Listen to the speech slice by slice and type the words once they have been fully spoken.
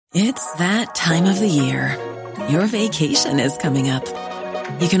It's that time of the year. Your vacation is coming up.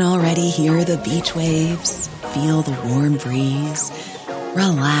 You can already hear the beach waves, feel the warm breeze,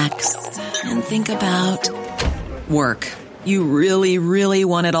 relax, and think about work. You really, really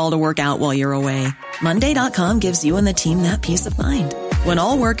want it all to work out while you're away. Monday.com gives you and the team that peace of mind. When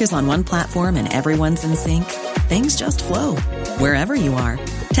all work is on one platform and everyone's in sync, things just flow. Wherever you are,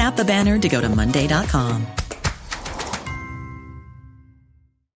 tap the banner to go to Monday.com.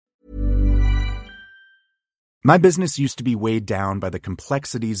 My business used to be weighed down by the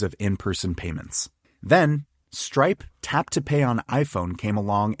complexities of in-person payments. Then, Stripe Tap to Pay on iPhone came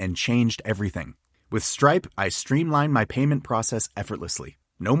along and changed everything. With Stripe, I streamlined my payment process effortlessly.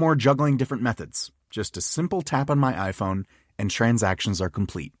 No more juggling different methods. Just a simple tap on my iPhone and transactions are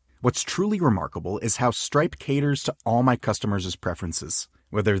complete. What's truly remarkable is how Stripe caters to all my customers' preferences.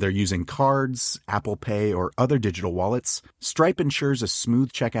 Whether they're using cards, Apple Pay, or other digital wallets, Stripe ensures a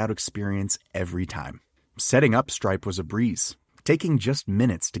smooth checkout experience every time. Setting up Stripe was a breeze, taking just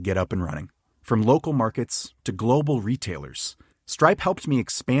minutes to get up and running. From local markets to global retailers, Stripe helped me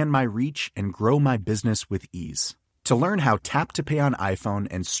expand my reach and grow my business with ease. To learn how Tap to Pay on iPhone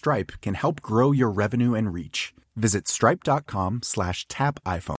and Stripe can help grow your revenue and reach, visit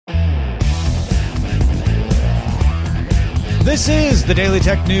stripe.com/tapiphone. This is the Daily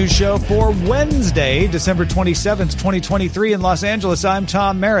Tech News Show for Wednesday, December 27th, 2023 in Los Angeles. I'm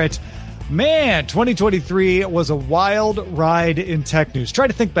Tom Merritt. Man, 2023 was a wild ride in tech news. Try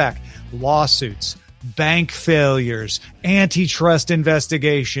to think back. Lawsuits, bank failures, antitrust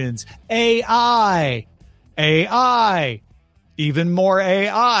investigations, AI, even more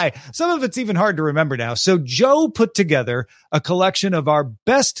AI. Some of it's even hard to remember now. So Joe put together a collection of our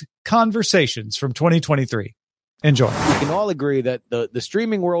best conversations from 2023. Enjoy. We can all agree that the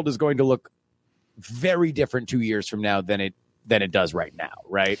streaming world is going to look very different 2 years from now than it does right now,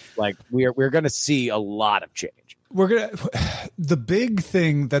 right? Like we're going to see a lot of change. The big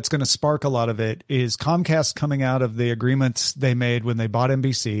thing that's going to spark a lot of it is Comcast coming out of the agreements they made when they bought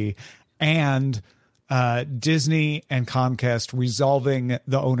NBC, and Disney and Comcast resolving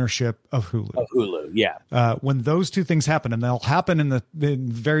the ownership of Hulu. Yeah. When those two things happen, and they'll happen in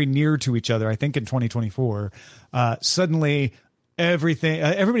very near to each other, I think in 2024, suddenly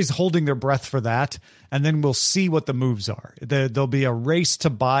everybody's holding their breath for that, and then we'll see what the moves are. There'll be a race to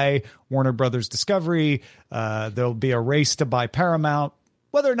buy Warner Brothers Discovery. There'll be a race to buy Paramount.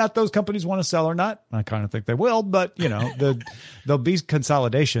 Whether or not those companies want to sell or not, I kind of think they will, but there'll be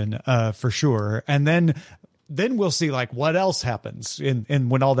consolidation for sure. And then we'll see like what else happens in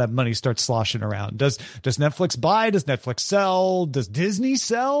when all that money starts sloshing around. Does Netflix buy? Does Netflix sell? Does Disney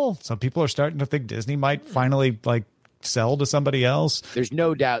sell? Some people are starting to think Disney might finally sell to somebody else. There's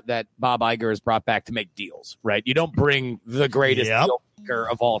no doubt that Bob Iger is brought back to make deals, right? You don't bring the greatest deal maker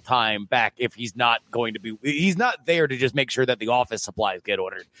of all time back if he's not going to be. He's not there to just make sure that the office supplies get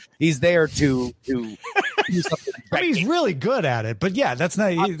ordered. He's there to do something. I mean, he's really good at it, but yeah, that's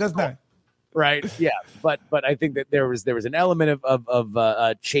not right. Yeah, but I think that there was an element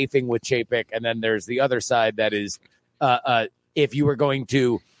of chafing with Chapek, and then there's the other side that is if you were going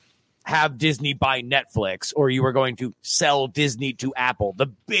to have Disney buy Netflix, or you were going to sell Disney to Apple, the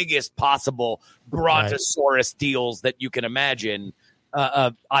biggest possible brontosaurus deals that you can imagine,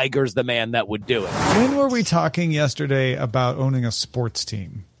 Iger's the man that would do it. When were we talking yesterday about owning a sports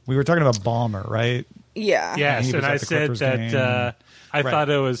team? We were talking about Ballmer, right? Yeah. Yes, and I said that I thought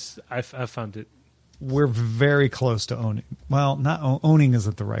it was – I found it. We're very close to owning. Well, not owning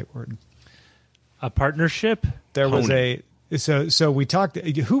isn't the right word. A partnership? There was a – So we talked.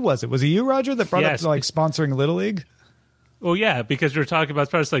 Who was it? Was it you, Roger, that brought up sponsoring Little League? Well, yeah, because we were talking about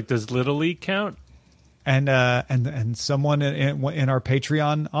sports. Like, does Little League count? And someone in our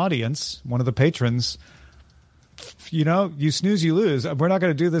Patreon audience, one of the patrons, you snooze, you lose. We're not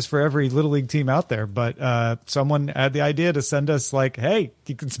going to do this for every Little League team out there, but someone had the idea to send us like, hey,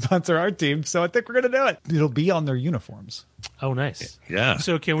 you can sponsor our team. So I think we're going to do it. It'll be on their uniforms. Oh, nice. Yeah.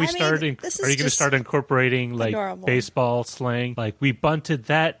 So can we start? Are you going to start incorporating like baseball slang? Like we bunted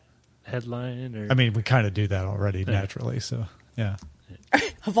that headline? Or? I mean, we kind of do that already naturally. So yeah.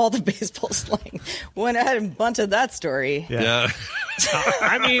 Of all the baseball slang, went ahead and bunted that story. Yeah.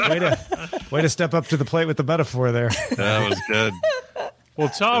 I mean, way to step up to the plate with the metaphor there. That was good. Well,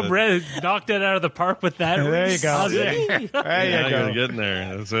 Tom Red knocked it out of the park with that. There you go. There you go. You're getting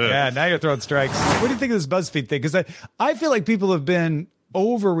there. That's it. Yeah, now you're throwing strikes. What do you think of this BuzzFeed thing? Because I feel like people have been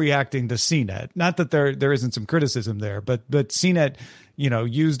overreacting to CNET. Not that there isn't some criticism there, but CNET,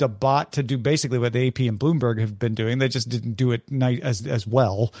 used a bot to do basically what the AP and Bloomberg have been doing. They just didn't do it as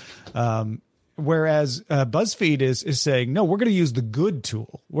well. Whereas BuzzFeed is saying, no, we're going to use the good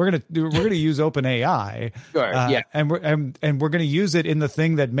tool. We're going to use OpenAI. Sure, and we're going to use it in the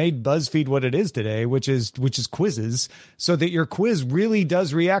thing that made BuzzFeed what it is today, which is quizzes, so that your quiz really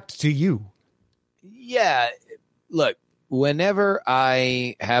does react to you. Yeah, look, whenever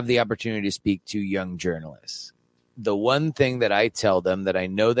I have the opportunity to speak to young journalists, the one thing that I tell them that I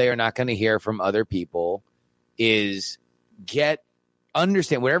know they are not going to hear from other people is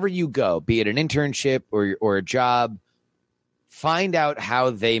understand wherever you go, be it an internship or a job, find out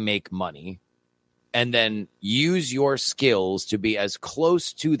how they make money and then use your skills to be as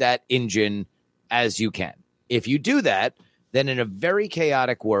close to that engine as you can. If you do that, then in a very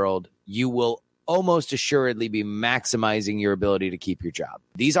chaotic world, you will almost assuredly be maximizing your ability to keep your job.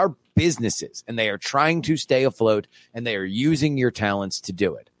 These are businesses, and they are trying to stay afloat, and they are using your talents to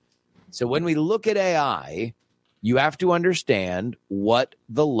do it. So when we look at AI, you have to understand what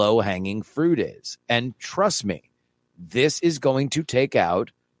the low-hanging fruit is. And trust me, this is going to take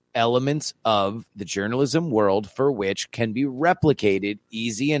out elements of the journalism world for which can be replicated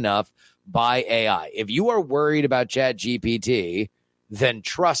easy enough by AI. If you are worried about ChatGPT, then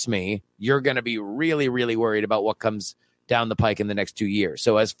trust me, you're going to be really, really worried about what comes down the pike in the next 2 years.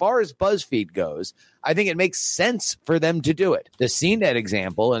 So as far as BuzzFeed goes, I think it makes sense for them to do it. The CNET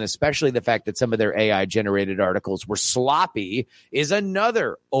example, and especially the fact that some of their AI-generated articles were sloppy, is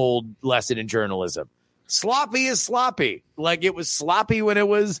another old lesson in journalism. Sloppy is sloppy. Like it was sloppy when it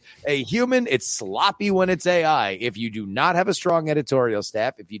was a human. It's sloppy when it's AI. If you do not have a strong editorial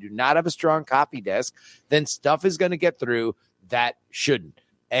staff, if you do not have a strong copy desk, then stuff is going to get through that shouldn't.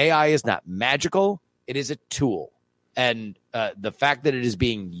 AI is not magical. It is a tool. And the fact that it is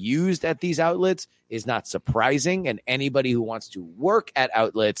being used at these outlets is not surprising. And anybody who wants to work at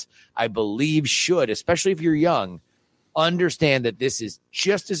outlets, I believe, should, especially if you're young, understand that this is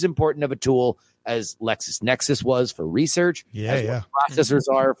just as important of a tool as LexisNexis was for research, as processors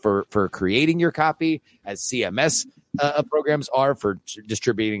are for creating your copy, as CMS programs are for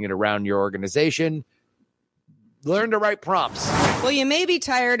distributing it around your organization. Learn to write prompts. Well, you may be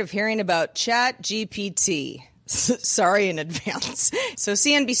tired of hearing about ChatGPT. Sorry in advance. So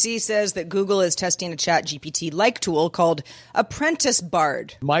CNBC says that Google is testing a ChatGPT-like tool called Apprentice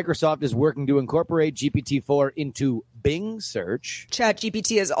Bard. Microsoft is working to incorporate GPT-4 into Bing search.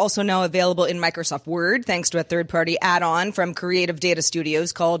 ChatGPT is also now available in Microsoft Word, thanks to a third-party add-on from Creative Data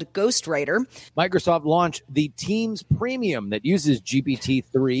Studios called Ghostwriter. Microsoft launched the Teams Premium that uses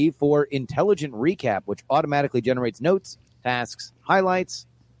GPT-3 for intelligent recap, which automatically generates notes, tasks, highlights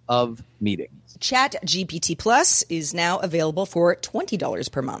of meetings. ChatGPT Plus is now available for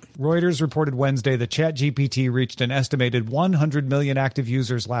 $20 per month. Reuters reported Wednesday that ChatGPT reached an estimated 100 million active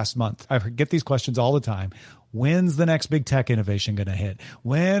users last month. I get these questions all the time. When's the next big tech innovation going to hit?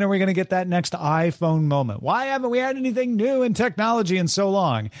 When are we going to get that next iPhone moment? Why haven't we had anything new in technology in so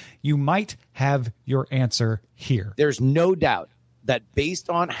long? You might have your answer here. There's no doubt that based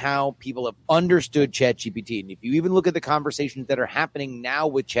on how people have understood ChatGPT, and if you even look at the conversations that are happening now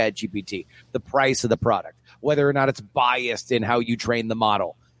with ChatGPT, the price of the product, whether or not it's biased in how you train the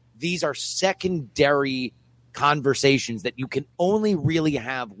model, these are secondary conversations that you can only really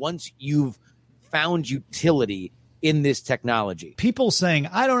have once you've found utility in this technology. People saying,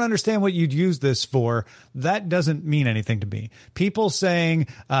 I don't understand what you'd use this for, that doesn't mean anything to me. People saying,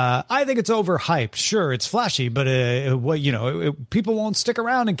 I think it's overhyped. Sure, it's flashy, but people won't stick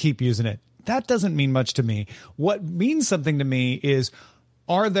around and keep using it. That doesn't mean much to me. What means something to me is,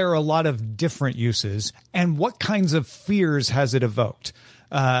 are there a lot of different uses, and what kinds of fears has it evoked?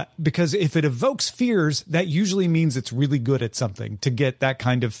 Because if it evokes fears, that usually means it's really good at something to get that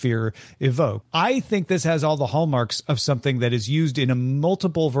kind of fear evoked. I think this has all the hallmarks of something that is used in a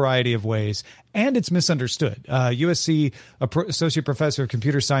multiple variety of ways, and it's misunderstood. USC Associate Professor of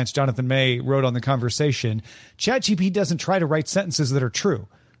Computer Science Jonathan May wrote on The Conversation, ChatGPT doesn't try to write sentences that are true.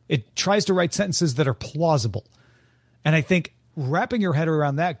 It tries to write sentences that are plausible. And I think wrapping your head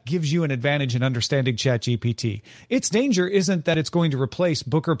around that gives you an advantage in understanding ChatGPT. Its danger isn't that it's going to replace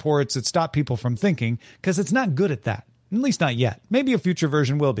book reports that stop people from thinking, because it's not good at that. At least not yet. Maybe a future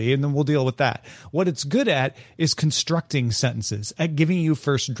version will be, and then we'll deal with that. What it's good at is constructing sentences, at giving you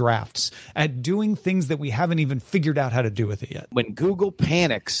first drafts, at doing things that we haven't even figured out how to do with it yet. When Google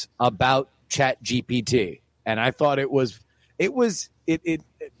panics about ChatGPT, and I thought it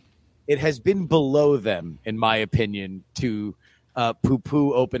has been below them, in my opinion, to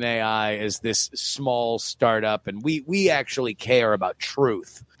poo-poo OpenAI as this small startup, and we actually care about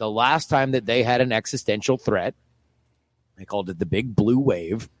truth. The last time that they had an existential threat, they called it the big blue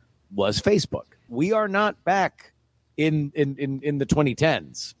wave, was Facebook. We are not back in the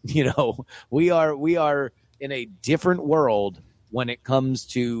 2010s. You know, we are in a different world when it comes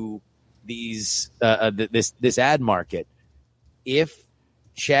to these this ad market. If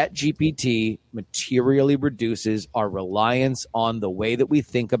ChatGPT materially reduces our reliance on the way that we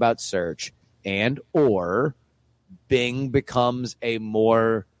think about search, and or Bing becomes a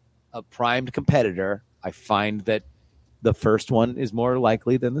primed competitor, I find that the first one is more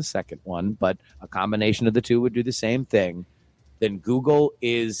likely than the second one, but a combination of the two would do the same thing. Then Google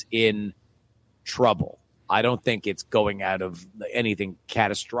is in trouble. I don't think it's going out of anything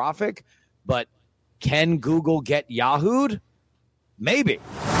catastrophic, but can Google get Yahoo'd? Maybe.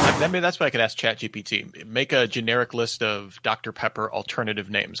 I mean, that's what I could ask ChatGPT. Make a generic list of Dr. Pepper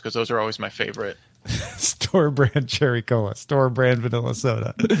alternative names, because those are always my favorite. Store brand cherry cola, store brand vanilla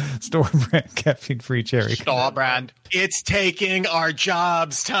soda, store brand caffeine free cherry. Store brand. It's taking our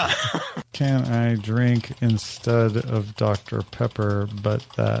jobs, Tom. Can I drink instead of Dr. Pepper, but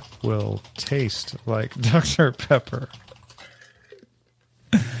that will taste like Dr. Pepper?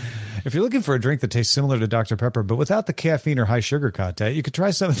 If you're looking for a drink that tastes similar to Dr. Pepper, but without the caffeine or high sugar content, you could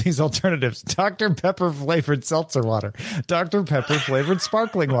try some of these alternatives. Dr. Pepper flavored seltzer water, Dr. Pepper flavored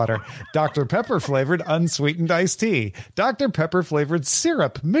sparkling water, Dr. Pepper flavored unsweetened iced tea, Dr. Pepper flavored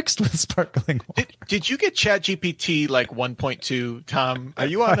syrup mixed with sparkling water. Did you get ChatGPT like 1.2, Tom? Are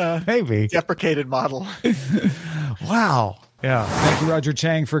you on a maybe deprecated model? Wow. Yeah. Thank you, Roger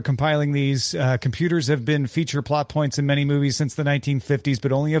Chang, for compiling these. Computers have been feature plot points in many movies since the 1950s,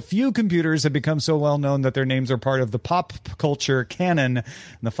 but only a few computers have become so well known that their names are part of the pop culture canon. And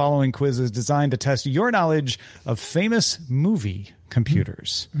the following quiz is designed to test your knowledge of famous movie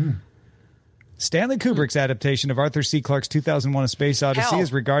computers. Stanley Kubrick's adaptation of Arthur C. Clarke's 2001: A Space Odyssey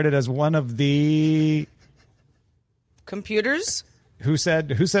is regarded as one of the computers. Who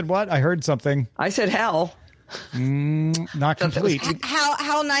said what? I heard something. I said hell. Not complete.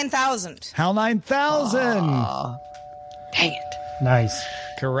 HAL 9000. HAL 9000. Dang it. Nice.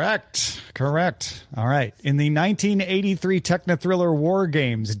 Correct. All right. In the 1983 techno-thriller War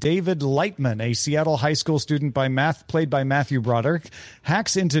Games, David Lightman, a Seattle high school student played by Matthew Broderick,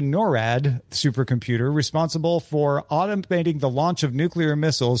 hacks into NORAD supercomputer responsible for automating the launch of nuclear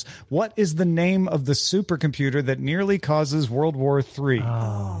missiles. What is the name of the supercomputer that nearly causes World War III?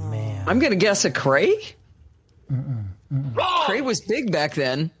 Oh, man. I'm going to guess a Cray? Cray was big back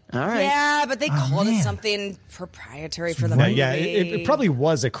then. All right. Yeah, but they called it something proprietary for the movie. Yeah, it probably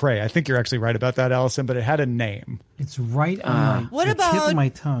was a Cray. I think you're actually right about that, Allison, but it had a name. It's right on what the about tip of my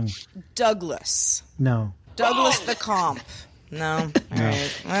tongue. Douglas? No. Douglas the Comp. No. All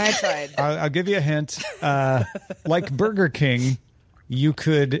right. I tried. I'll give you a hint. Like Burger King, you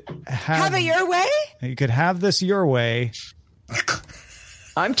could have it your way? You could have this your way.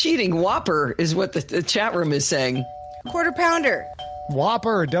 I'm cheating. Whopper is what the chat room is saying. Quarter pounder.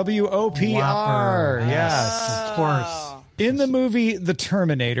 Whopper, WOPR. Whopper. Yes. Of course. In the movie The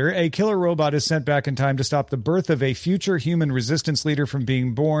Terminator, a killer robot is sent back in time to stop the birth of a future human resistance leader from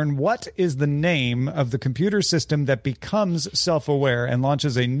being born. What is the name of the computer system that becomes self-aware and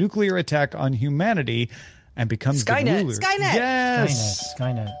launches a nuclear attack on humanity and becomes Skynet. the ruler? Skynet. Yes.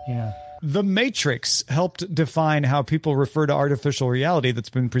 Skynet, yeah. The Matrix helped define how people refer to artificial reality that's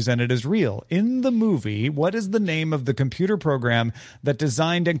been presented as real. In the movie, what is the name of the computer program that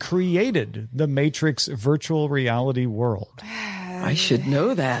designed and created the Matrix virtual reality world? I should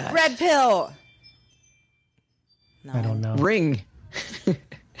know that. Red pill. No. I don't know. Ring.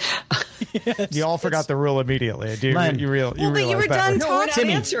 You all forgot the rule immediately. You but you were realize done No, we're not talking.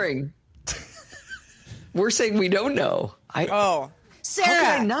 answering. We're saying we don't know.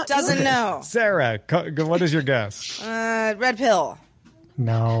 Sarah doesn't know. Sarah, what is your guess? Red pill.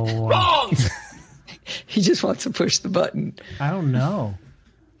 No. Wrong. He just wants to push the button. I don't know.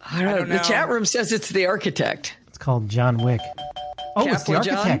 I don't know. The chat room says it's the architect. It's called John Wick. Oh, it's the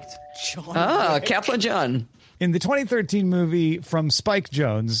architect. Kaplan John. In the 2013 movie from Spike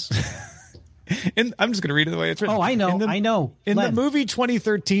Jonze, I'm just going to read it the way it's written. Oh, I know. In the movie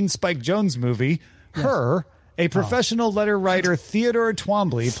 2013 Spike Jonze movie, yes. A professional letter writer, Theodore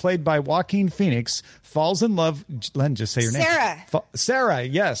Twombly, played by Joaquin Phoenix, falls in love. Len, just say your name. Sarah. Sarah,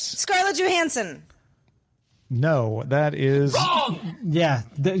 yes. Scarlett Johansson. No, that is wrong. Yeah,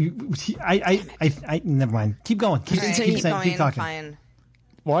 I never mind. Keep going. Keep talking. Fine.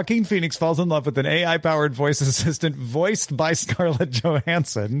 Joaquin Phoenix falls in love with an AI-powered voice assistant voiced by Scarlett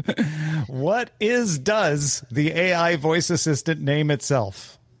Johansson. What does the AI voice assistant name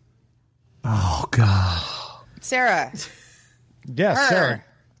itself? Oh, God. Sarah. Yes, Sarah.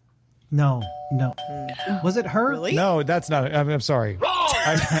 No. No. Was it her? Really? No, that's not. I'm sorry.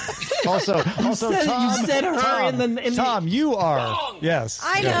 Also, you said her Tom, Tom, you are. Wrong. Yes.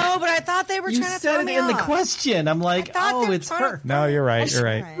 I know, but I thought they were trying to throw me in off. the question. I'm like, it's her. No, you're right. You're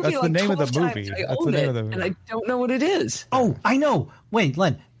right. That's the name of the movie. That's the name of the movie. And I don't know what it is. Oh, I know. Wait,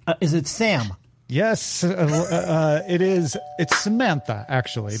 Len, is it Sam? Yes, it is. It's Samantha,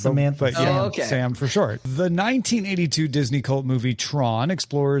 actually. Samantha. But Sam for short. The 1982 Disney cult movie Tron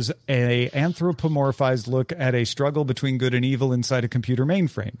explores a anthropomorphized look at a struggle between good and evil inside a computer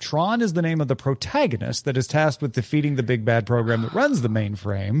mainframe. Tron is the name of the protagonist that is tasked with defeating the big bad program that runs the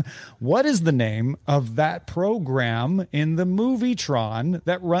mainframe. What is the name of that program in the movie Tron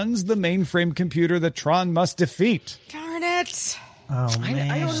that runs the mainframe computer that Tron must defeat? Darn it. Oh, man.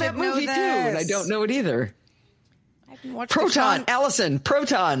 I own that movie too, and I don't know it either. Proton, Allison,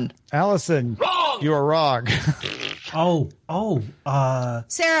 Proton. Allison, wrong. You are wrong.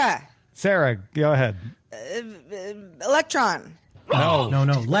 Sarah. Sarah, go ahead. Electron. No.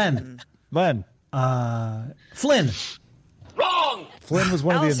 Len. Flynn. Wrong. Flynn was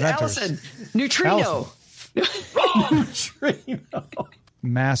one of the inventors. Allison. Neutrino. Wrong. Neutrino.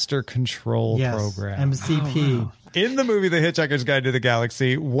 Master Control Program. MCP. In the movie The Hitchhiker's Guide to the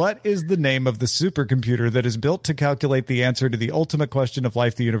Galaxy, what is the name of the supercomputer that is built to calculate the answer to the ultimate question of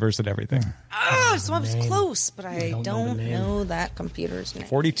life, the universe, and everything? So I was close, but I don't know that computer's name.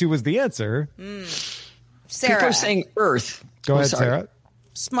 42 was the answer. Sarah. People are saying Earth. Go ahead, Sarah.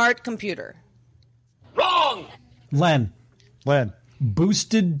 Smart computer. Wrong. Len.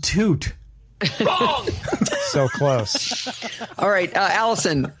 Boosted Toot. Wrong. So close. All right,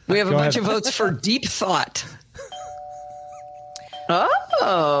 Allison, we have a bunch of votes for Deep Thought.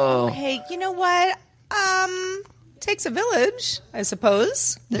 Oh. Okay, you know what? Takes a village, I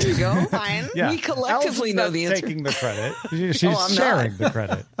suppose. There you go. Fine. Yeah. We collectively know the answer. Taking the credit. She's sharing the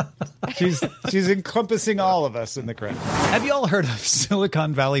credit. She's encompassing all of us in the credit. Have you all heard of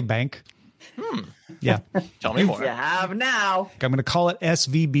Silicon Valley Bank? Yeah. Tell me more. You have now. I'm going to call it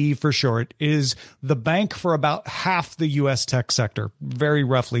SVB for short, is the bank for about half the U.S. tech sector, very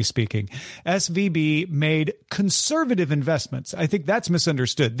roughly speaking. SVB made conservative investments. I think that's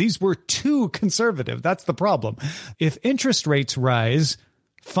misunderstood. These were too conservative. That's the problem. If interest rates rise,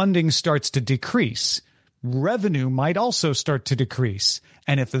 funding starts to decrease. Revenue might also start to decrease.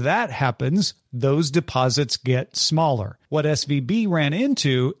 And if that happens, those deposits get smaller. What SVB ran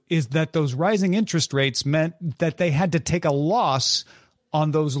into is that those rising interest rates meant that they had to take a loss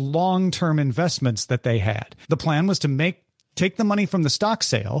on those long-term investments that they had. The plan was to take the money from the stock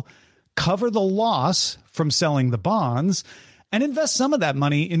sale, cover the loss from selling the bonds, and invest some of that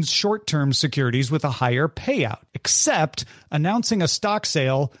money in short-term securities with a higher payout. Except announcing a stock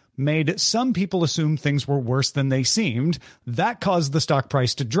sale made some people assume things were worse than they seemed. That caused the stock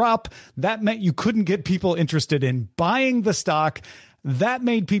price to drop. That meant you couldn't get people interested in buying the stock. That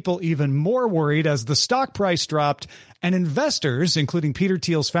made people even more worried as the stock price dropped. And investors, including Peter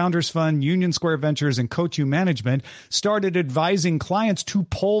Thiel's Founders Fund, Union Square Ventures, and Coatue Management, started advising clients to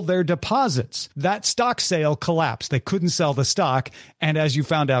pull their deposits. That stock sale collapsed. They couldn't sell the stock. And as you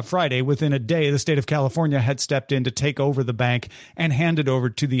found out Friday, within a day, the state of California had stepped in to take over the bank and hand it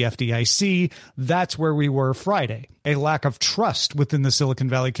over to the FDIC. That's where we were Friday. A lack of trust within the Silicon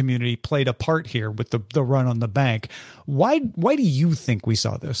Valley community played a part here with the run on the bank. Why do you think we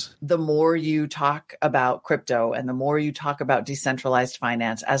saw this? The more you talk about crypto and the more you talk about decentralized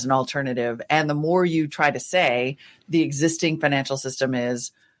finance as an alternative, and the more you try to say the existing financial system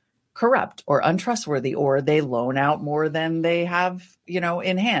is corrupt or untrustworthy, or they loan out more than they have,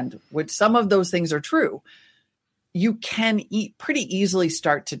 in hand, which some of those things are true, you can pretty easily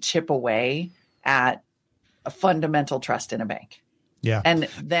start to chip away at a fundamental trust in a bank. Yeah. And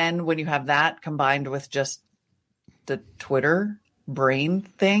then when you have that combined with just the Twitter brain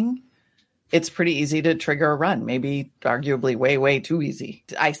thing, it's pretty easy to trigger a run, maybe arguably way, way too easy.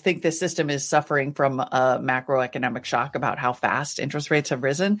 I think this system is suffering from a macroeconomic shock about how fast interest rates have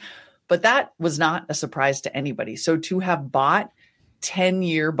risen, but that was not a surprise to anybody. So to have bought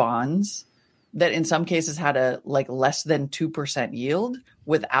 10-year bonds that in some cases had a less than 2% yield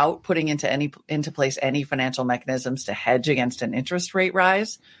without putting into place any financial mechanisms to hedge against an interest rate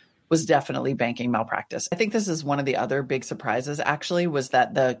rise was definitely banking malpractice. I think this is one of the other big surprises, actually, was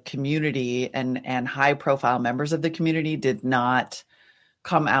that the community and high-profile members of the community did not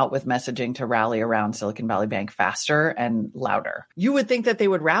come out with messaging to rally around Silicon Valley Bank faster and louder. You would think that they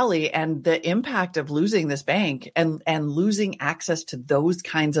would rally, and the impact of losing this bank and losing access to those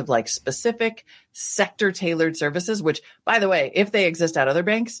kinds of specific sector-tailored services, which, by the way, if they exist at other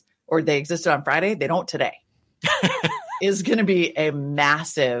banks or they existed on Friday, they don't today. Is going to be a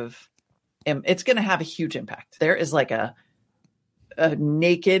massive it's going to have a huge impact. There is like a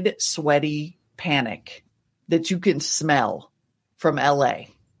naked, sweaty panic that you can smell from LA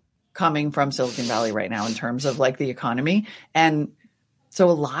coming from Silicon Valley right now in terms of like the economy. And so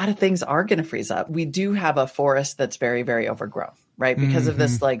a lot of things are going to freeze up. We do have a forest that's very, very overgrown, right? Because of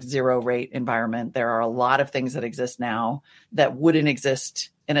this like zero rate environment, there are a lot of things that exist now that wouldn't exist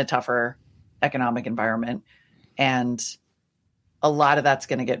in a tougher economic environment. And a lot of that's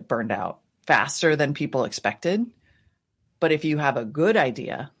going to get burned out faster than people expected. But if you have a good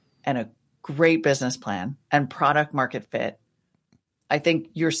idea and a great business plan and product market fit, I think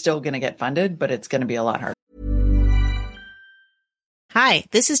you're still going to get funded, but it's going to be a lot harder. Hi,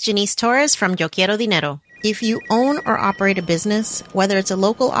 this is Janice Torres from Yo Quiero Dinero. If you own or operate a business, whether it's a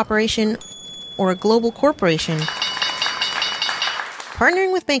local operation or a global corporation,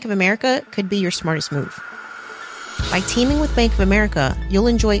 partnering with Bank of America could be your smartest move. By teaming with Bank of America, you'll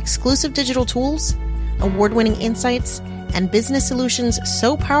enjoy exclusive digital tools, award-winning insights, and business solutions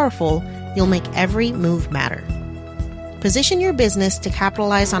so powerful, you'll make every move matter. Position your business to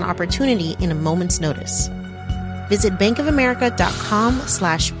capitalize on opportunity in a moment's notice. Visit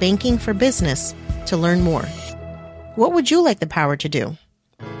bankofamerica.com/banking for business to learn more. What would you like the power to do?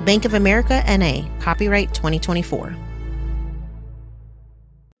 Bank of America NA, copyright 2024.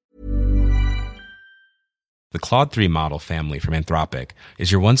 The Claude 3 model family from Anthropic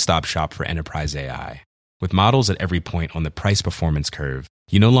is your one-stop shop for enterprise AI. With models at every point on the price-performance curve,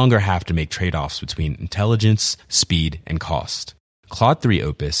 you no longer have to make trade-offs between intelligence, speed, and cost. Claude 3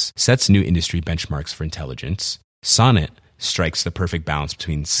 Opus sets new industry benchmarks for intelligence. Sonnet strikes the perfect balance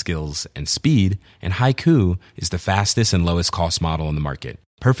between skills and speed, and Haiku is the fastest and lowest cost model in the market,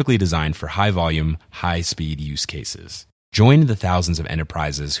 perfectly designed for high-volume, high-speed use cases. Join the thousands of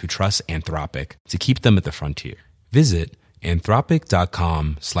enterprises who trust Anthropic to keep them at the frontier. Visit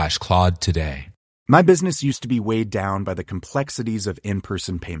anthropic.com/Claude today. My business used to be weighed down by the complexities of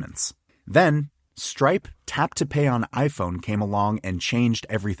in-person payments. Then, Stripe Tap to Pay on iPhone came along and changed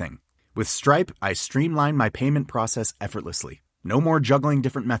everything. With Stripe, I streamlined my payment process effortlessly. No more juggling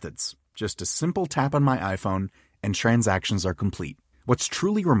different methods. Just a simple tap on my iPhone and transactions are complete. What's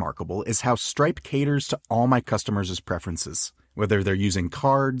truly remarkable is how Stripe caters to all my customers' preferences. Whether they're using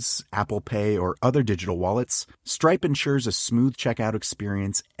cards, Apple Pay, or other digital wallets, Stripe ensures a smooth checkout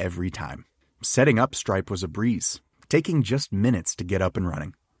experience every time. Setting up Stripe was a breeze, taking just minutes to get up and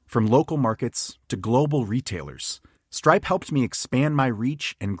running. From local markets to global retailers, Stripe helped me expand my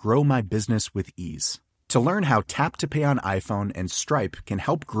reach and grow my business with ease. To learn how Tap to Pay on iPhone and Stripe can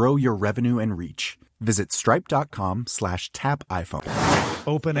help grow your revenue and reach, visit stripe.com/tapiphone.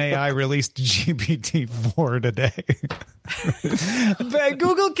 OpenAI released GPT-4 today.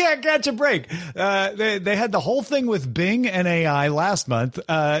 Google can't catch a break. They had the whole thing with Bing and AI last month.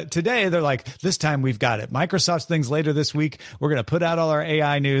 Today, they're like, this time we've got it. Microsoft's things later this week. We're going to put out all our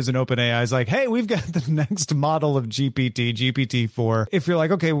AI news, and OpenAI is like, hey, we've got the next model of GPT-4. If you're like,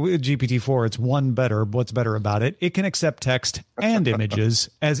 okay, GPT-4, it's one better. What's better about it? It can accept text and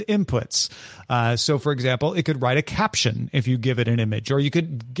images as inputs. So, for example, it could write a caption if you give it an image, or you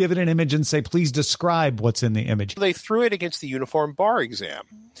could give it an image and say, please describe what's in the image. They threw it against the uniform bar exam.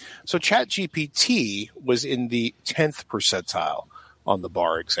 So ChatGPT was in the 10th percentile on the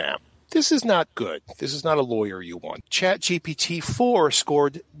bar exam. This is not good. This is not a lawyer you want. ChatGPT-4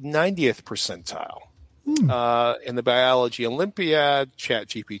 scored 90th percentile. In the biology Olympiad,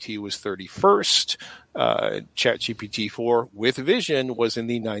 ChatGPT was 31st. ChatGPT-4 with vision was in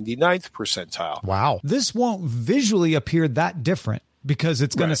the 99th percentile. Wow. This won't visually appear that different because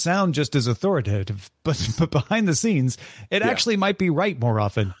it's going to sound just as authoritative. But behind the scenes, it actually might be right more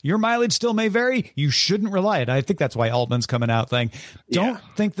often. Your mileage still may vary. You shouldn't rely on it. I think that's why Altman's coming out saying, don't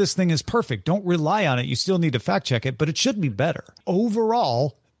think this thing is perfect. Don't rely on it. You still need to fact check it, but it should be better.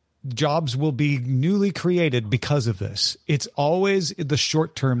 Overall, jobs will be newly created because of this. It's always the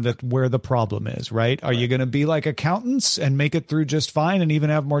short term that where the problem is, right? Are you going to be like accountants and make it through just fine and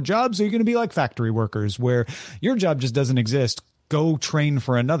even have more jobs? Or are you going to be like factory workers where your job just doesn't exist? Go train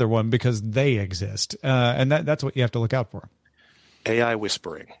for another one because they exist. And that's what you have to look out for. AI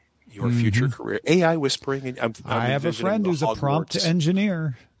whispering, your future career. AI whispering. I have a friend who's a prompt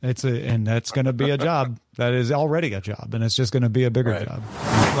engineer. And that's going to be a job. That is already a job, and it's just going to be a bigger job.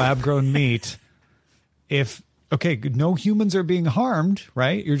 Lab-grown meat. No humans are being harmed,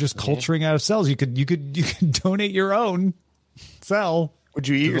 right? You're just culturing out of cells. You could donate your own cell. Would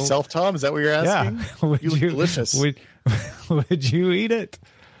you eat yourself, Tom? Is that what you're asking? Yeah. You look delicious. Would you eat it?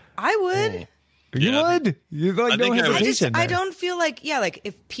 I would. You would. You like no hesitation. I don't feel like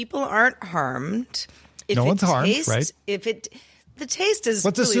if people aren't harmed, if no one's it harmed, tastes, right? if it. the taste is.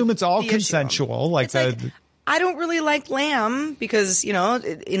 Let's assume it's all consensual. I don't really like lamb because,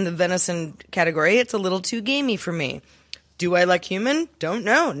 in the venison category, it's a little too gamey for me. Do I like human? Don't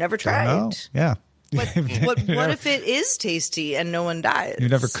know. Never tried. Yeah. But what if it is tasty and no one dies? You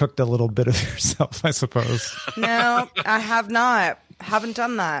never cooked a little bit of yourself, I suppose. No, I have not. Haven't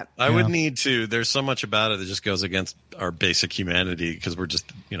done that. I would need to. There's so much about it that just goes against our basic humanity because we're just,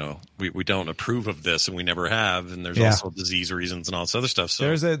 we don't approve of this and we never have. And there's also disease reasons and all this other stuff.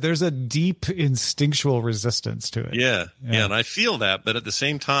 So there's a deep instinctual resistance to it. Yeah. And I feel that. But at the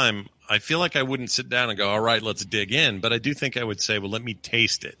same time, I feel like I wouldn't sit down and go, all right, let's dig in. But I do think I would say, well, let me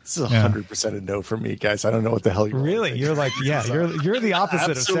taste it. This is 100% a no for me, guys. I don't know what the hell you're really. You're like, you're the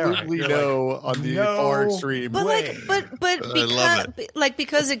opposite of Sarah. Absolutely no on the far extreme. But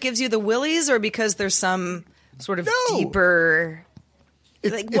because it gives you the willies, or because there's some sort of deeper,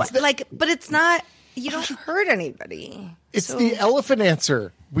 but it's not. You don't hurt anybody. It's the elephant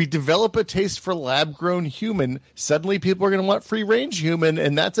answer. We develop a taste for lab-grown human. Suddenly, people are going to want free-range human,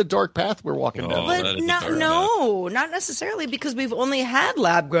 and that's a dark path we're walking down. But not necessarily, because we've only had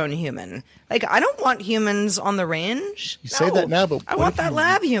lab-grown human. Like, I don't want humans on the range. You say that now, but I want that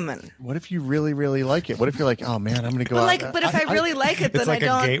lab human. What if you really, really like it? What if you're like, oh man, I'm going to go out. But if I really like it, then I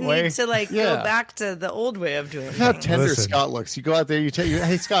don't need to go back to the old way of doing it. How tender Scott looks. You go out there, you tell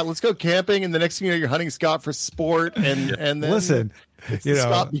hey Scott, let's go camping, and the next thing you know, you're hunting Scott for sport, and then listen. It's the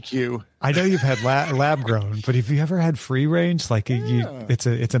Scott BQ. I know you've had lab grown, but have you ever had free range?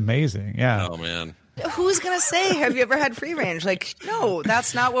 It's amazing. Yeah. Oh man. Who's gonna say? Have you ever had free range? No,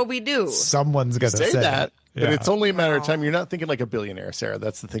 that's not what we do. Someone's gonna say that. Yeah. But it's only a matter of time. You're not thinking like a billionaire, Sarah.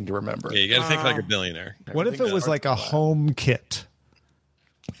 That's the thing to remember. Yeah, you got to think like a billionaire. What if it was like a home kit?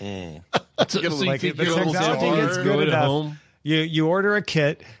 So the technology gets good enough. You order a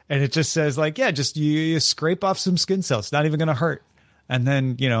kit and it just says you scrape off some skin cells. It's not even going to hurt. And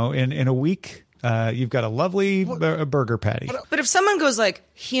then, in a week, you've got a lovely burger patty. But if someone goes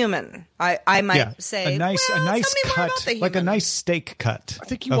human, I might say a nice cut, like a nice steak cut. I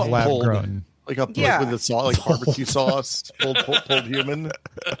think you want lab grown. With the sauce, barbecue sauce, pulled human.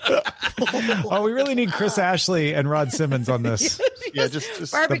 Oh, we really need Chris Ashley and Rod Simmons on this. just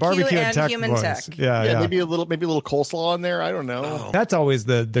the barbecue and tech human boys. Tech. Yeah. Maybe a little coleslaw in there. I don't know. Oh. That's always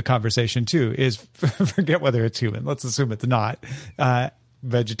the conversation too. Is forget whether it's human. Let's assume it's not.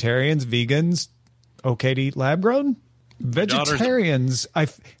 Vegetarians, vegans, okay to eat lab grown. Vegetarians, I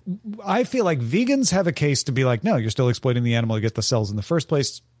feel like vegans have a case to be like, no, you're still exploiting the animal to get the cells in the first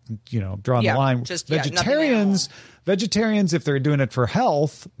place. Drawing the line. Vegetarians, if they're doing it for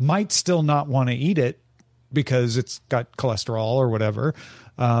health, might still not want to eat it because it's got cholesterol or whatever.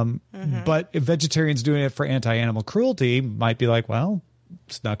 But if vegetarians doing it for anti-animal cruelty might be like, well,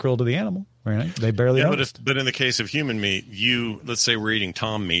 it's not cruel to the animal, right? They barely know. But in the case of human meat, let's say we're eating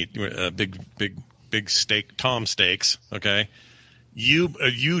tom meat, big steak, tom steaks, okay?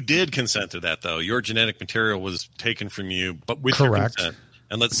 You did consent to that, though. Your genetic material was taken from you, but with your consent.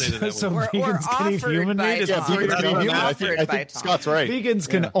 And let's say that vegans can eat human meat. I think Scott's right. Vegans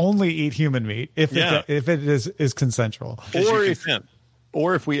can only eat human meat if it is consensual,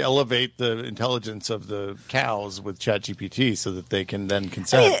 or if we elevate the intelligence of the cows with ChatGPT so that they can then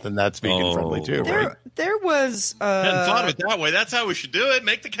consent, then that's vegan friendly too, right? There was. I hadn't thought of it that way. That's how we should do it.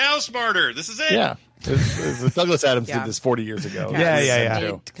 Make the cows smarter. This is it. Yeah. Douglas Adams did this 40 years ago.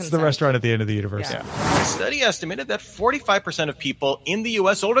 Yeah. It's the restaurant at the end of the universe. Yeah. The study estimated that 45% of people in the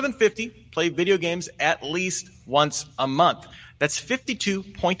U.S. older than 50 play video games at least once a month. That's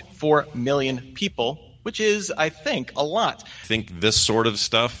 52.4 million people, which is, I think, a lot. I think this sort of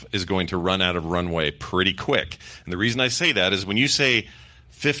stuff is going to run out of runway pretty quick. And the reason I say that is when you say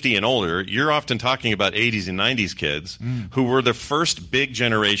 50 and older, you're often talking about 80s and 90s kids who were the first big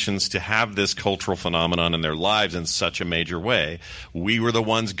generations to have this cultural phenomenon in their lives in such a major way. We were the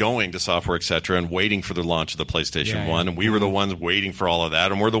ones going to software, et cetera, and waiting for the launch of the PlayStation 1, and we were the ones waiting for all of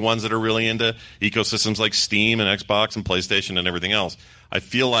that, and we're the ones that are really into ecosystems like Steam and Xbox and PlayStation and everything else. I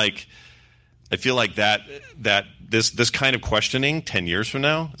feel like that this kind of questioning 10 years from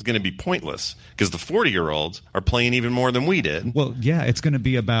now is going to be pointless because the 40-year-olds are playing even more than we did. Well, yeah, it's going to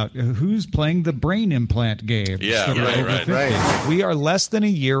be about who's playing the brain implant game. Yeah, right. We are less than a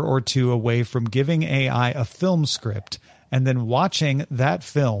year or two away from giving AI a film script and then watching that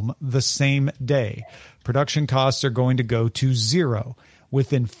film the same day. Production costs are going to go to zero.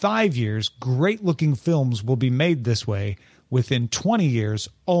 Within 5 years, great-looking films will be made this way. Within 20 years,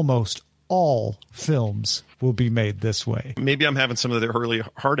 almost all films will be made this way. Maybe I'm having some of the early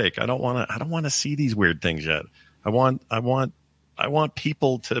heartache. I don't want to see these weird things yet. I want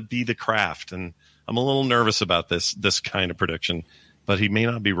people to be the craft, and I'm a little nervous about this kind of prediction, but he may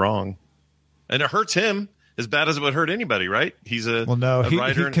not be wrong. And it hurts him as bad as it would hurt anybody, right? He's a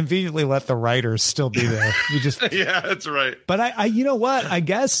writer. He conveniently let the writers still be there. You just yeah, that's right. But I you know what? I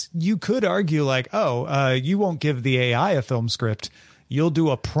guess you could argue like, you won't give the AI a film script. You'll do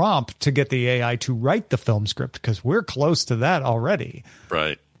a prompt to get the AI to write the film script because we're close to that already.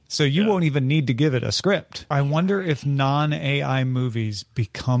 Right. So you won't even need to give it a script. I wonder if non-AI movies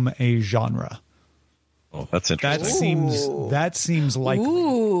become a genre. Oh, that's interesting. That seems likely.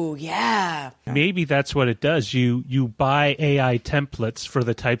 Ooh, yeah. Maybe that's what it does. You buy AI templates for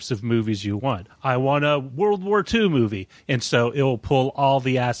the types of movies you want. I want a World War II movie, and so it will pull all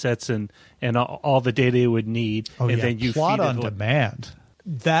the assets and all the data it would need, then you plot feed on it demand.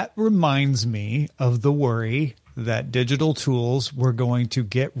 That reminds me of the worry that digital tools were going to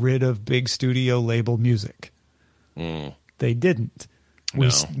get rid of big studio label music. They didn't. No.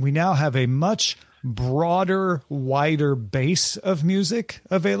 We now have a much broader, wider base of music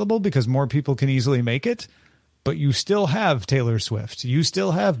available because more people can easily make it. But you still have Taylor Swift. You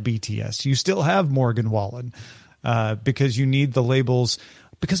still have BTS. You still have Morgan Wallen because you need the labels,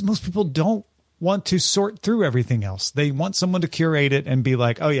 because most people don't want to sort through everything else. They want someone to curate it and be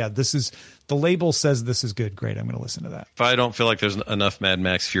like, oh, yeah, the label says this is good. Great. I'm going to listen to that. If I don't feel like there's enough Mad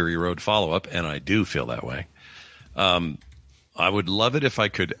Max Fury Road follow-up, and I do feel that way, I would love it if I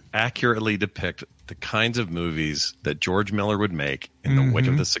could accurately depict the kinds of movies that George Miller would make in the wake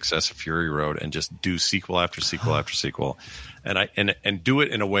of the success of Fury Road and just do sequel after sequel after sequel and do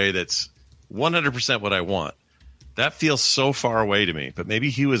it in a way that's 100% what I want. That feels so far away to me, but maybe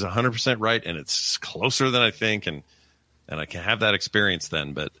he was 100% right and it's closer than I think and I can have that experience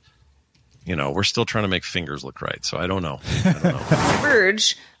then, but we're still trying to make fingers look right, so I don't know.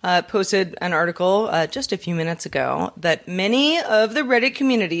 Verge posted an article just a few minutes ago that many of the Reddit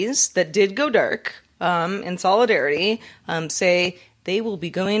communities that did go dark in solidarity say they will be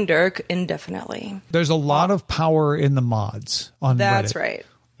going dark indefinitely. There's a lot of power in the mods on Reddit. That's right.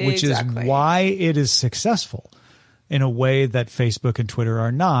 Which is why it is successful in a way that Facebook and Twitter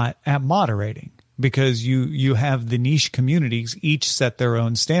are not at moderating. Because you have the niche communities each set their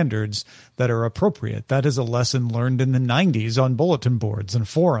own standards that are appropriate. That is a lesson learned in the 90s on bulletin boards and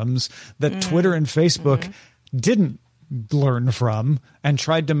forums that Twitter and Facebook didn't learn from and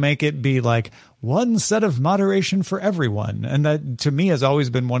tried to make it be like one set of moderation for everyone. And that, to me, has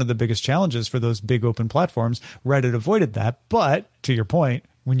always been one of the biggest challenges for those big open platforms. Reddit avoided that. But to your point,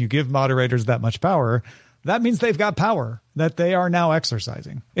 when you give moderators that much power, that means they've got power that they are now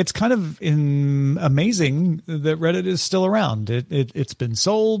exercising. It's kind of amazing that Reddit is still around. It's been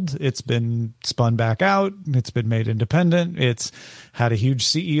sold. It's been spun back out. It's been made independent. It's had a huge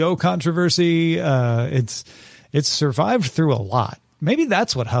CEO controversy. It's survived through a lot. Maybe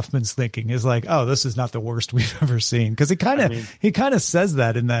that's what Huffman's thinking is like, oh, this is not the worst we've ever seen. Because he kind of says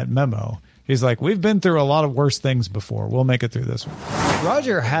that in that memo. He's like, we've been through a lot of worse things before. We'll make it through this one.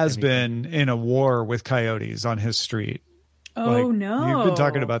 Roger has been in a war with coyotes on his street. Oh, no. You've been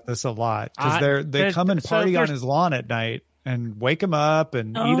talking about this a lot. Because they come and party on his lawn at night and wake him up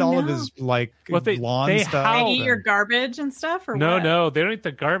and eat all of his lawn stuff. They eat your garbage and stuff? Or No, what? no, they don't eat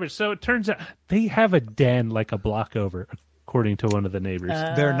the garbage. So it turns out they have a den like a block over, according to one of the neighbors.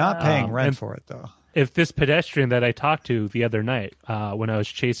 They're not paying rent for it, though. If this pedestrian that I talked to the other night, when I was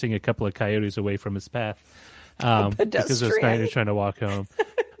chasing a couple of coyotes away from his path, because this night he was trying to walk home,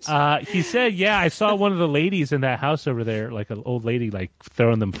 he said, "Yeah, I saw one of the ladies in that house over there, like an old lady, like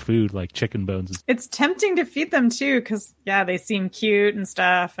throwing them food, like chicken bones." It's tempting to feed them too, because they seem cute and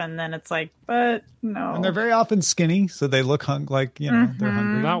stuff, and then it's like, but no. And they're very often skinny, so they look they're hungry.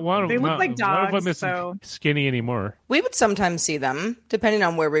 Not one of They look like dogs. One of them isn't skinny anymore. We would sometimes see them, depending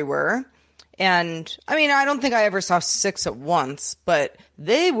on where we were. And I mean, I don't think I ever saw 6 at once, but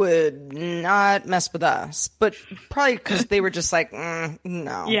they would not mess with us. But probably because they were just like,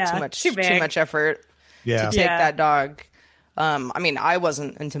 no, too much effort to take that dog. I mean, I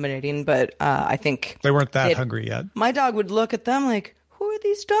wasn't intimidating, but I think they weren't that hungry yet. My dog would look at them like, who are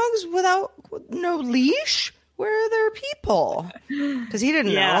these dogs with no leash? Where are their people? Because he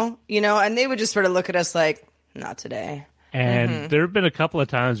didn't know, and they would just sort of look at us like, not today. And there have been a couple of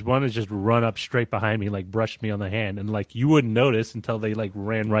times one has just run up straight behind me, like brushed me on the hand, and like you wouldn't notice until they like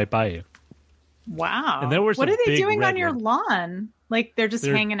ran right by you. Wow. And there were what are they doing on your lawn? Like they're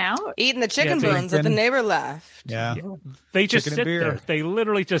hanging out? Eating the chicken bones that the neighbor left. Yeah. They just sit there. They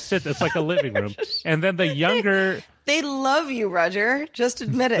literally just sit there. It's like a living room. And then the younger... They love you, Roger. Just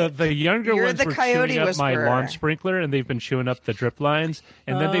admit it. The younger You're ones the were coyote chewing up whisperer. my lawn sprinkler, and they've been chewing up the drip lines.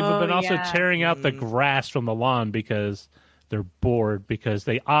 And then they've been also tearing out the grass from the lawn because they're bored because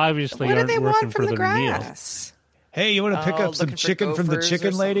they obviously What do aren't they working want for from the their meals. grass? Hey, you want to pick up some chicken from the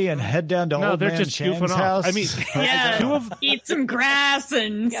chicken lady and head down to No, old they're man just Chang's goofing off. house? I mean, Yeah, eat some grass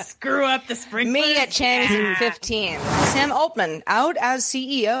and screw up the sprinklers. Me at Chang's 15. Sam Altman out as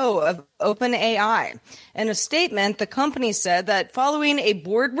CEO of OpenAI. In a statement, the company said that following a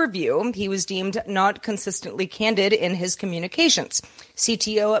board review, he was deemed not consistently candid in his communications.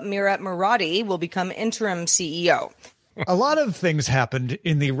 CTO Mira Murati will become interim CEO. A lot of things happened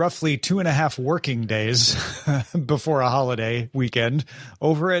in the roughly 2.5 working days before a holiday weekend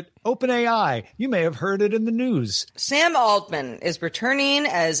over at OpenAI. You may have heard it in the news. Sam Altman is returning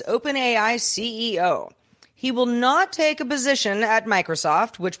as OpenAI CEO. He will not take a position at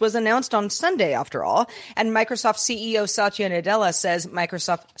Microsoft, which was announced on Sunday, after all. And Microsoft CEO Satya Nadella says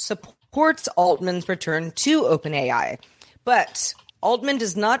Microsoft supports Altman's return to OpenAI. But Altman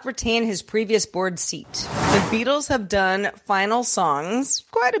does not retain his previous board seat. The Beatles have done final songs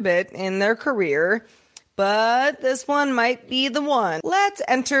quite a bit in their career, but this one might be the one. Let's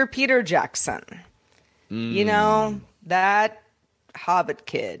enter Peter Jackson. You know, that Hobbit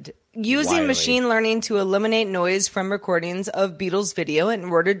kid. Using Wiley. machine learning to eliminate noise from recordings of Beatles video in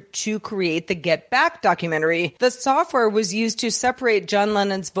order to create the Get Back documentary. The software was used to separate John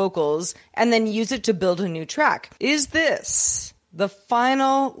Lennon's vocals and then use it to build a new track. Is this the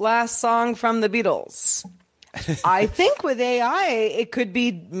final last song from the Beatles? I think with AI, it could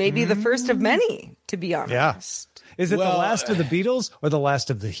be maybe the first of many, to be honest. Yeah. Is it the last of the Beatles or the last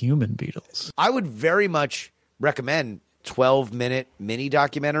of the human Beatles? I would very much recommend 12-minute mini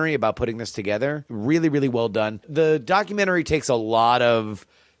documentary about putting this together. Really, really well done. The documentary takes a lot of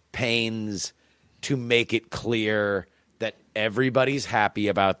pains to make it clear that everybody's happy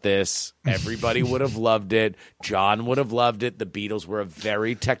about this. Everybody would have loved it. John would have loved it. The Beatles were a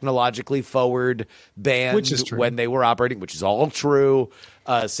very technologically forward band Which is true. when they were operating, which is all true.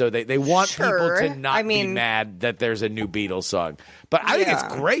 So they want Sure. people to not be mad that there's a new Beatles song. But I think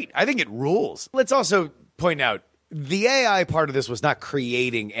it's great. I think it rules. Let's also point out, the AI part of this was not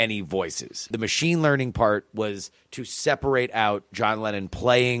creating any voices. The machine learning part was to separate out John Lennon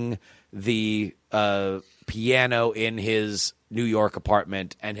playing the piano in his New York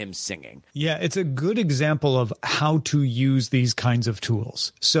apartment and him singing. Yeah, it's a good example of how to use these kinds of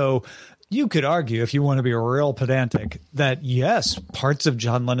tools. So you could argue, if you want to be real pedantic, that yes, parts of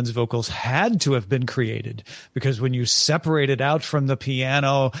John Lennon's vocals had to have been created, because when you separate it out from the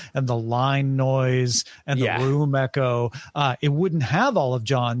piano and the line noise and the room echo, it wouldn't have all of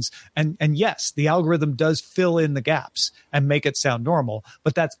John's. And yes, the algorithm does fill in the gaps and make it sound normal,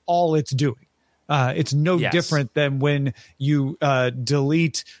 but that's all it's doing. It's no different than when you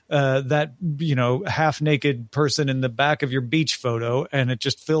delete that, half-naked person in the back of your beach photo and it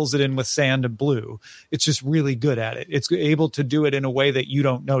just fills it in with sand and blue. It's just really good at it. It's able to do it in a way that you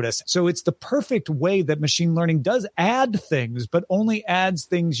don't notice. So it's the perfect way that machine learning does add things, but only adds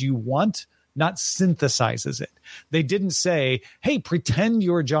things you want, not synthesizes it. They didn't say, hey, pretend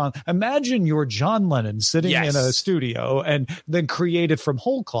you're John. Imagine you're John Lennon sitting in a studio and then create it from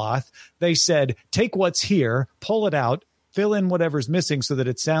whole cloth. They said, take what's here, pull it out, fill in whatever's missing so that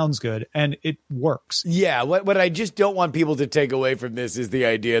it sounds good, and it works. Yeah, what I just don't want people to take away from this is the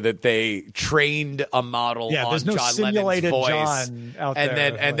idea that they trained a model on there's no John simulated Lennon's voice. John out and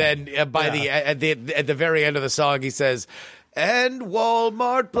there. Then at the very end of the song, he says, and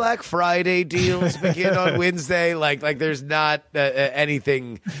Walmart Black Friday deals begin on Wednesday. Like there's not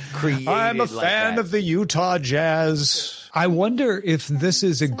anything created. I'm a like fan that. of the Utah Jazz. I wonder if this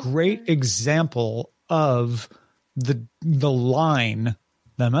is a great example of the line.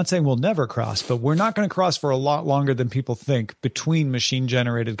 Now, I'm not saying we'll never cross, but we're not going to cross for a lot longer than people think between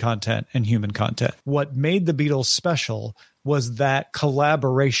machine-generated content and human content. What made the Beatles special was that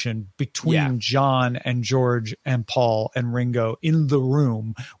collaboration between John and George and Paul and Ringo in the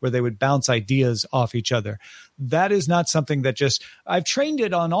room where they would bounce ideas off each other. That is not something that just, I've trained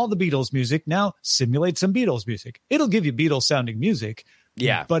it on all the Beatles music, now simulate some Beatles music. It'll give you Beatles sounding music,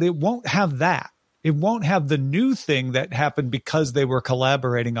 but it won't have that. It won't have the new thing that happened because they were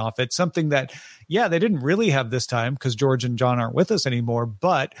collaborating off it. Something that, they didn't really have this time because George and John aren't with us anymore,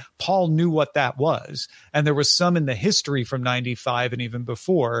 but Paul knew what that was. And there was some in the history from 95 and even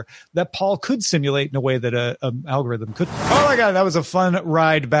before that Paul could simulate in a way that an algorithm couldn't. Oh my God, that was a fun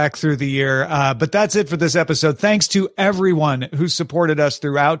ride back through the year. But that's it for this episode. Thanks to everyone who supported us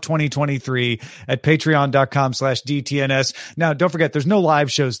throughout 2023 at patreon.com/DTNS. Now, don't forget, there's no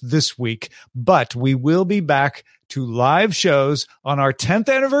live shows this week, but we will be back to live shows on our 10th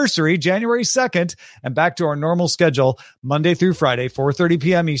anniversary, January 2nd, and back to our normal schedule, Monday through Friday, 4:30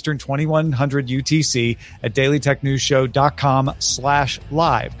 p.m. Eastern, 2100 UTC at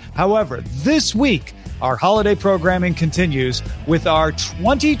dailytechnewsshow.com/live. However, this week, our holiday programming continues with our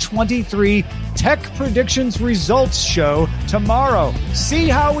 2023 Tech Predictions Results Show tomorrow. See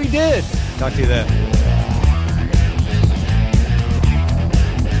how we did. Talk to you then.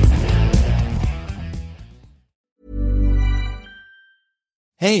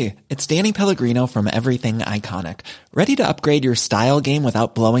 Hey, it's Danny Pellegrino from Everything Iconic. Ready to upgrade your style game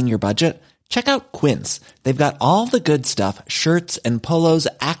without blowing your budget? Check out Quince. They've got all the good stuff, shirts and polos,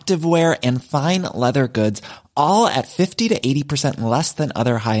 activewear, and fine leather goods, all at 50 to 80% less than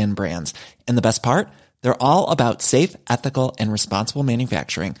other high-end brands. And the best part? They're all about safe, ethical, and responsible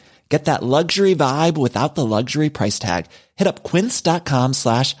manufacturing. Get that luxury vibe without the luxury price tag. Hit up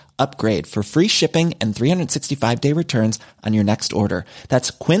quince.com/upgrade for free shipping and 365-day returns on your next order.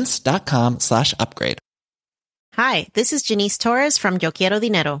 That's quince.com/upgrade. Hi, this is Janice Torres from Yo Quiero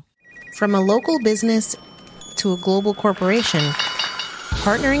Dinero. From a local business to a global corporation,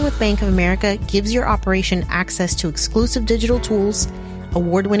 partnering with Bank of America gives your operation access to exclusive digital tools,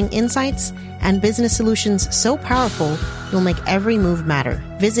 award-winning insights, and business solutions so powerful you'll make every move matter.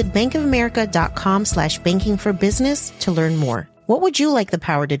 Visit bankofamerica.com/banking for business to learn more. What would you like the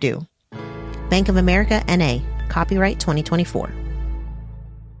power to do? Bank of America, N.A., copyright 2024.